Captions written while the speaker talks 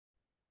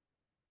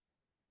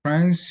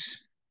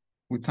Friends,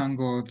 we thank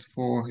God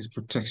for his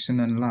protection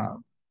and love.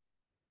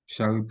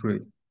 Shall we pray?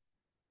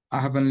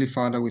 Our Heavenly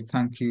Father, we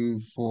thank you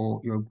for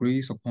your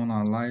grace upon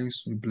our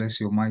lives. We bless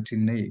your mighty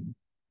name.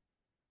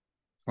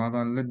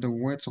 Father, let the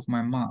words of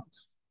my mouth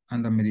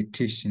and the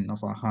meditation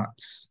of our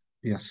hearts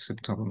be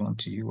acceptable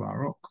unto you,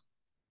 our rock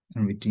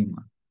and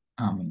redeemer.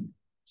 Amen.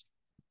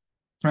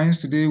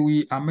 Friends, today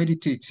we are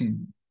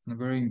meditating on a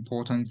very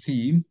important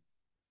theme,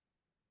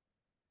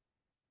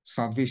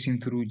 salvation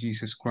through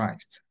Jesus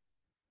Christ.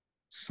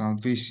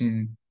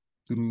 Salvation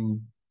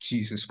through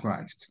Jesus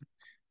Christ.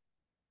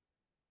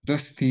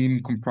 This theme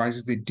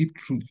comprises the deep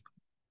truth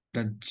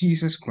that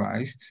Jesus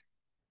Christ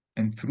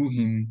and through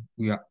him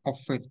we are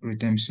offered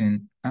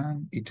redemption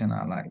and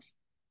eternal life.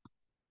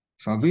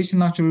 Salvation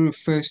naturally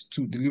refers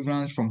to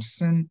deliverance from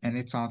sin and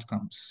its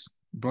outcomes,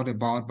 brought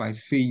about by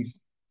faith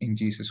in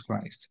Jesus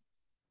Christ.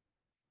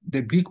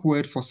 The Greek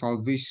word for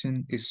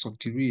salvation is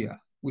soteria,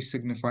 which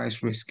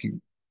signifies rescue,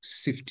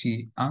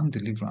 safety, and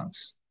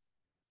deliverance.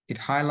 It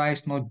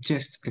highlights not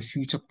just a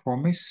future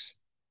promise,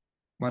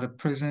 but a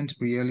present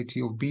reality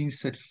of being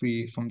set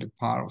free from the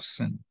power of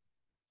sin.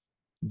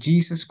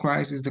 Jesus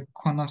Christ is the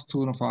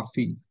cornerstone of our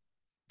faith,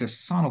 the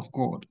Son of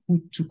God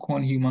who took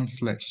on human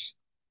flesh,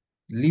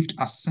 lived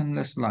a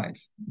sinless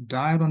life,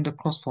 died on the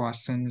cross for our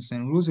sins,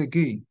 and rose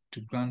again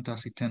to grant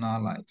us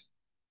eternal life.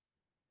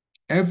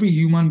 Every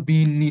human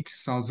being needs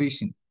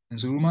salvation. And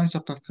so Romans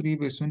chapter 3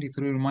 verse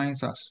 23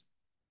 reminds us,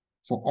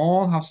 for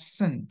all have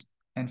sinned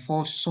and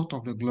fall short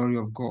of the glory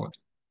of God.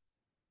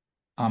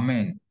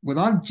 Amen.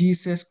 Without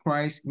Jesus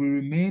Christ, we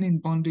remain in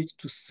bondage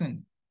to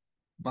sin,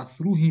 but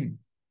through him,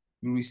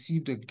 we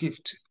receive the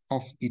gift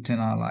of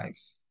eternal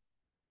life.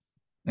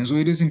 And so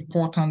it is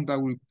important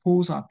that we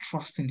repose our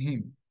trust in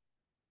him,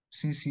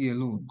 since he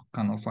alone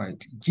can offer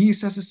it.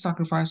 Jesus'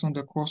 sacrifice on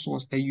the cross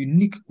was a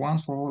unique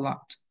once-for-all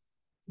act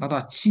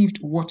that achieved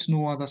what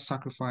no other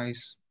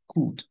sacrifice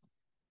could.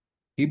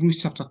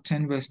 Hebrews chapter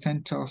 10 verse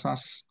 10 tells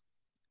us,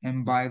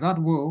 and by that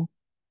will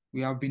we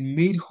have been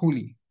made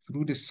holy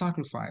through the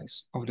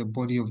sacrifice of the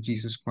body of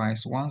Jesus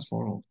Christ once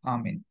for all.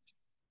 Amen.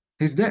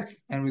 His death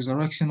and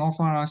resurrection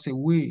offer us a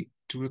way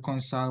to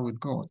reconcile with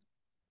God,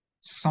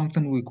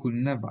 something we could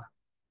never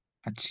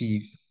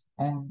achieve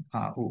on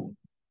our own.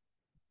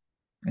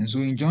 And so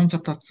in John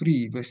chapter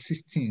 3, verse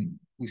 16,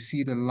 we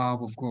see the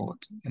love of God.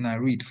 And I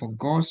read, for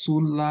God so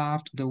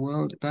loved the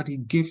world that he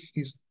gave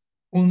his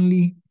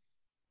only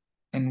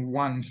and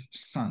one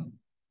Son,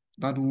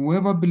 that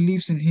whoever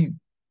believes in him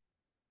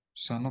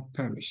shall not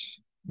perish,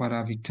 but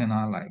have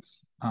eternal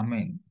life.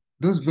 Amen.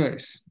 This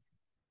verse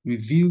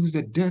reveals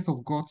the depth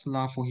of God's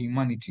love for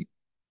humanity.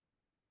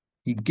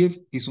 He gave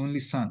his only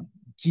Son,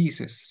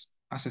 Jesus,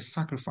 as a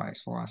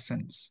sacrifice for our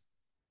sins.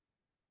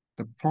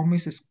 The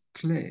promise is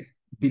clear.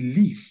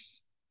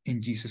 Belief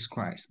in Jesus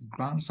Christ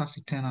grants us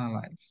eternal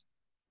life.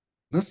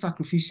 This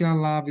sacrificial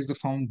love is the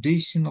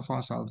foundation of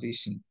our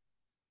salvation.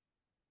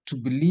 To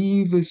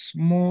believe is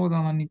more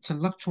than an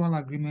intellectual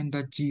agreement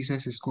that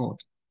Jesus is God.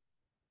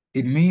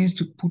 It means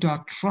to put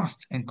our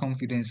trust and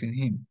confidence in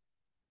him,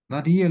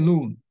 that he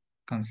alone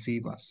can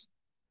save us.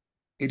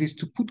 It is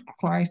to put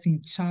Christ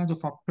in charge of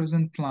our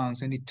present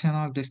plans and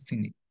eternal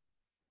destiny.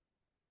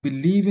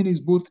 Believing is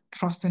both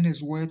trusting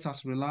his words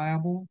as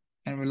reliable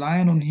and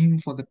relying on him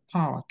for the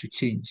power to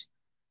change.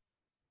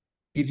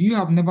 If you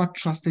have never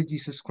trusted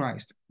Jesus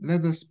Christ,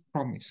 let this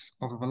promise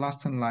of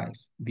everlasting life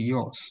be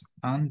yours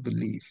and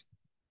believe.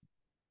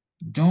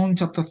 John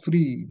chapter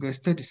 3 verse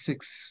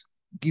 36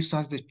 gives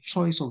us the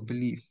choice of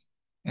belief.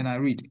 And I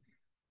read,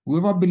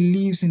 whoever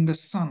believes in the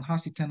Son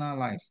has eternal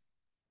life,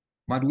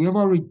 but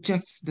whoever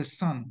rejects the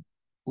Son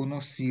will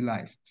not see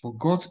life, for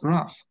God's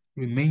wrath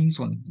remains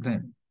on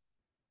them.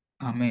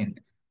 Amen.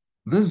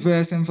 This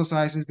verse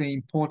emphasizes the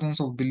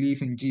importance of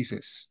belief in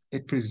Jesus.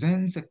 It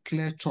presents a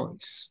clear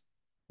choice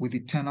with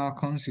eternal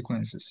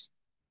consequences.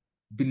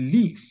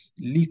 Belief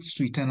leads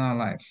to eternal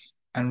life,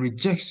 and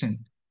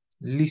rejection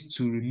leads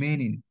to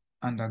remaining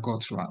under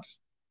God's wrath.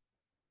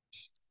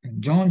 And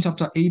John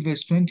chapter 8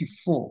 verse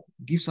 24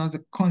 gives us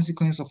the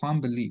consequence of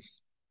unbelief.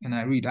 And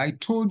I read, I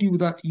told you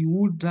that you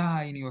will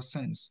die in your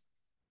sins.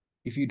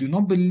 If you do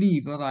not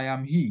believe that I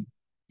am he,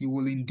 you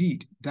will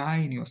indeed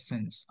die in your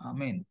sins.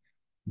 Amen.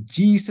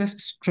 Jesus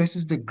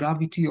stresses the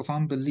gravity of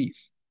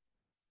unbelief.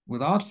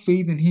 Without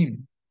faith in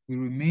him, we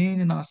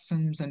remain in our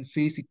sins and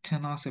face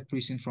eternal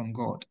separation from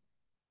God.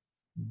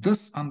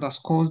 This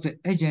underscores the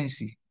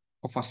urgency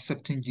of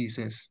accepting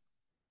Jesus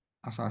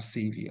as our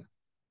Savior.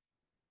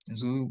 And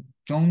so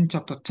John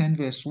chapter 10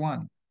 verse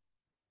 1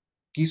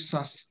 gives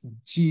us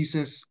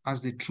Jesus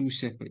as the true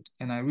shepherd.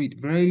 And I read,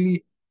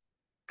 verily,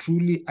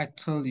 truly I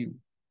tell you,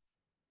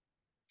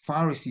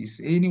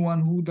 Pharisees,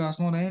 anyone who does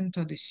not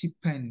enter the sheep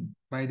pen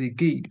by the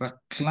gate, but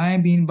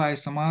climb in by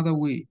some other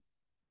way,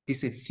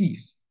 is a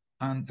thief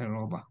and a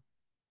robber.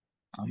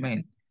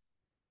 Amen.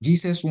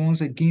 Jesus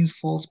warns against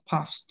false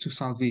paths to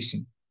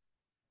salvation.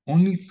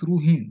 Only through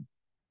him,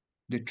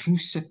 the true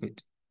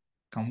shepherd,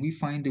 can we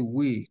find a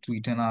way to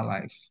eternal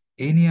life.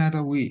 Any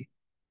other way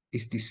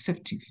is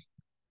deceptive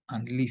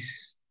and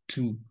leads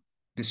to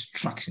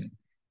destruction.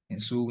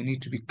 And so we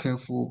need to be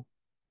careful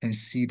and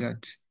see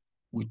that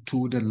we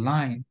toe the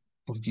line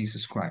of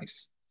Jesus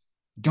Christ.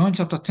 John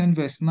chapter 10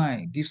 verse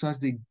 9 gives us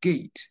the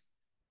gate.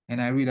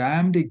 And I read, I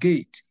am the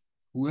gate.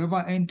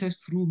 Whoever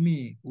enters through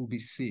me will be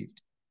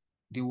saved.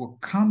 They will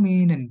come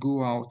in and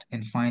go out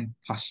and find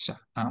pasture.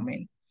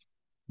 Amen.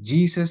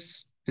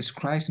 Jesus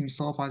describes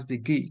himself as the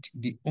gate,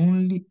 the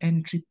only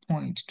entry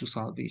point to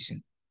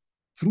salvation.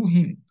 Through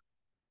him,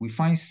 we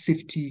find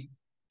safety,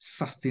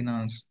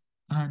 sustenance,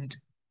 and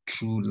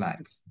true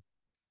life.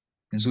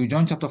 And so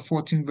John chapter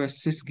 14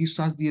 verse 6 gives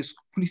us the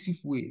exclusive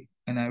way.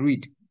 And I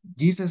read,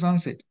 Jesus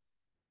answered,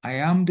 I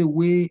am the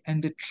way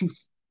and the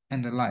truth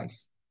and the life.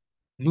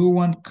 No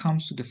one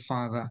comes to the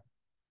Father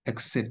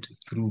except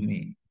through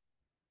me.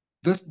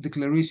 This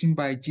declaration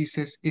by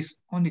Jesus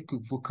is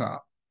unequivocal.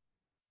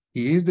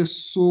 He is the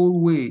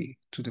sole way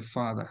to the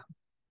Father.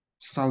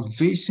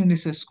 Salvation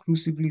is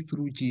exclusively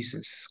through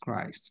Jesus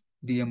Christ,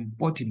 the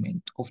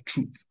embodiment of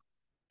truth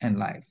and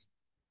life.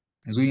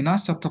 And so in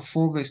Acts chapter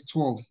 4 verse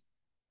 12,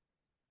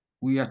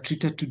 we are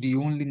treated to the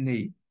only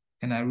name.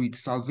 And I read,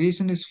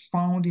 salvation is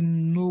found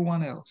in no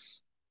one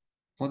else,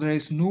 for there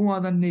is no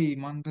other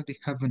name under the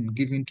heaven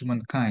given to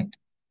mankind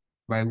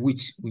by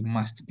which we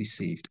must be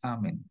saved.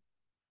 Amen.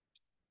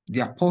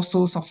 The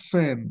apostles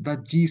affirm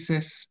that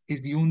Jesus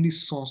is the only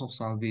source of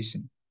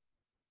salvation.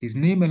 His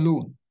name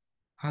alone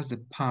has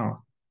the power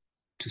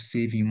to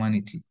save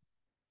humanity.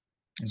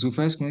 And so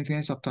 1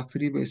 Corinthians chapter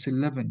 3 verse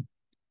 11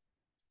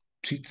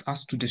 treats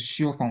us to the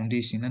sure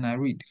foundation. And I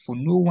read, for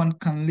no one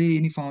can lay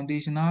any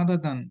foundation other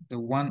than the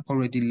one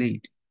already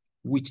laid,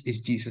 which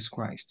is Jesus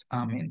Christ.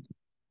 Amen.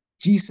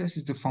 Jesus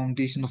is the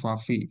foundation of our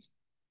faith.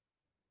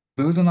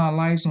 Building our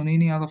lives on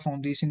any other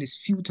foundation is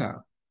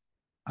futile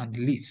and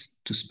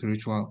leads to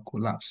spiritual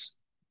collapse.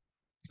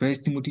 1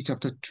 Timothy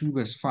chapter 2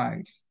 verse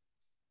 5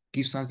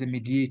 gives us the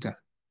mediator.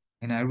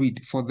 And I read,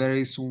 for there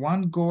is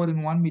one God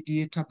and one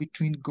mediator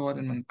between God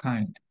and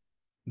mankind,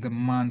 the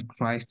man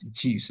Christ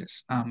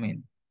Jesus.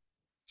 Amen.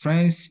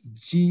 Friends,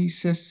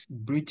 Jesus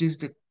bridges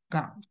the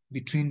gap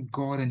between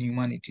God and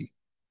humanity.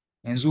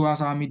 And so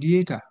as our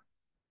mediator,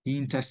 he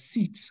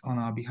intercedes on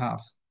our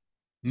behalf,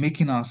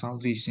 making our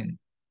salvation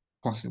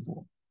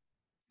possible.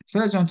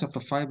 1 John chapter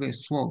 5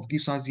 verse 12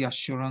 gives us the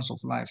assurance of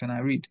life. And I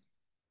read,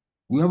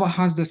 whoever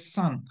has the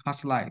Son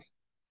has life.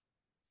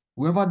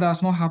 Whoever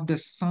does not have the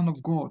Son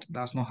of God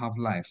does not have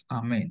life.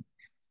 Amen.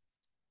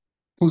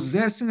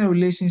 Possessing a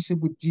relationship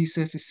with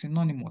Jesus is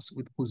synonymous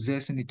with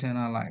possessing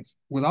eternal life.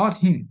 Without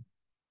him,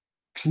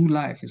 true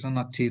life is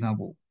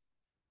unattainable.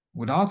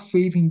 Without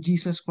faith in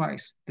Jesus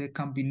Christ, there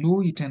can be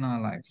no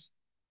eternal life.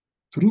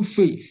 Through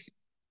faith,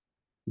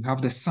 we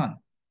have the Son,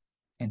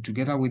 and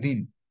together with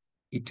him,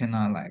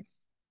 eternal life.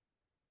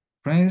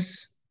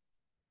 Friends,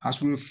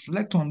 as we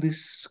reflect on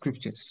these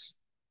scriptures,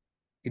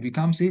 it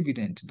becomes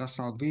evident that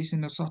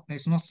salvation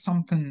is not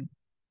something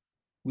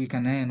we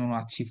can earn or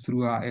achieve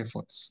through our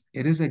efforts.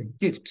 It is a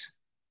gift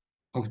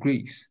of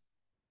grace,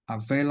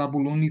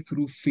 available only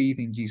through faith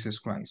in Jesus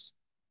Christ.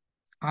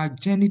 Our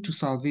journey to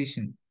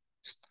salvation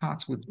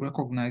starts with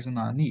recognizing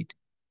our need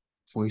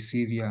for a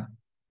Savior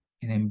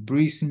and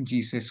embracing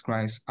Jesus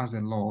Christ as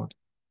the Lord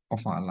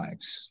of our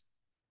lives.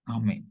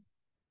 Amen.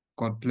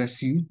 God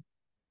bless you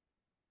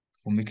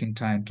for making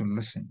time to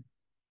listen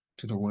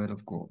to the Word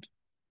of God.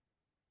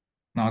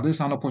 Now, this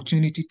is an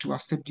opportunity to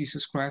accept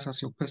Jesus Christ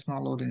as your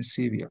personal Lord and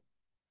Savior.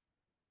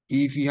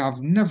 If you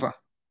have never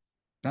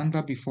done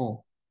that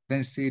before,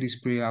 then say this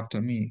prayer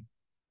after me.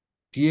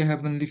 Dear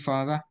Heavenly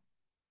Father,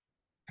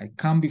 I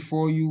come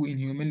before you in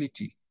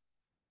humility,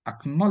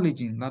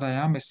 acknowledging that I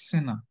am a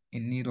sinner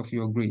in need of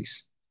your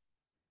grace.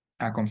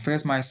 I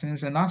confess my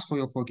sins and ask for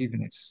your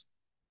forgiveness.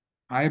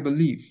 I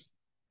believe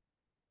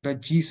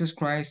that Jesus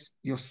Christ,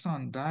 your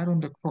Son, died on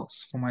the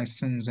cross for my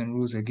sins and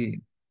rose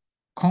again,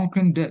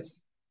 conquering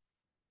death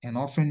and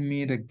offering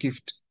me the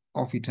gift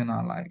of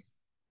eternal life.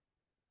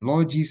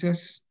 Lord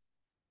Jesus,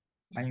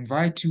 I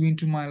invite you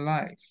into my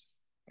life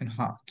and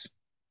heart.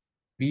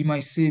 Be my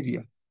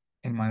Savior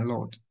and my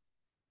Lord.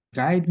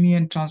 Guide me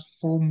and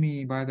transform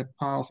me by the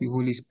power of your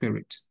Holy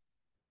Spirit.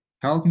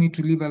 Help me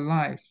to live a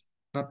life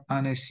that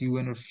honors you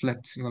and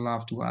reflects your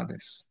love to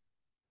others.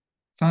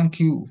 Thank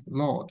you,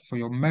 Lord, for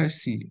your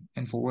mercy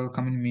and for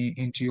welcoming me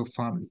into your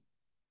family.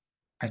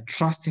 I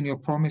trust in your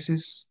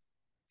promises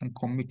and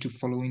commit to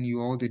following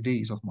you all the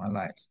days of my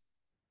life.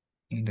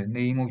 In the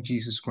name of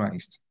Jesus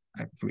Christ,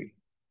 I pray.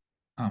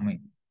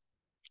 Amen.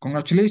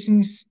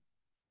 Congratulations.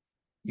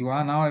 You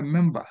are now a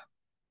member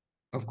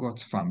of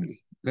God's family.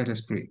 Let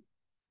us pray.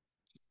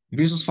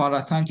 Gracious Father,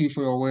 thank you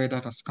for your word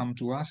that has come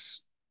to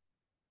us.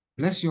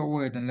 Bless your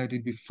word and let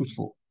it be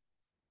fruitful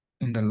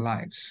in the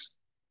lives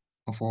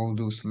of all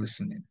those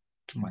listening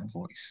to my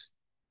voice.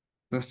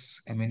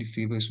 This and many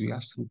favors we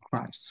ask through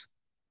Christ,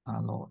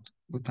 our Lord,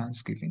 with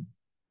thanksgiving.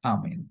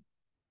 Amen.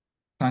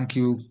 Thank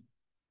you,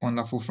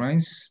 wonderful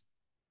friends.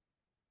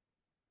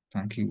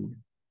 Thank you,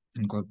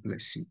 and God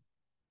bless you.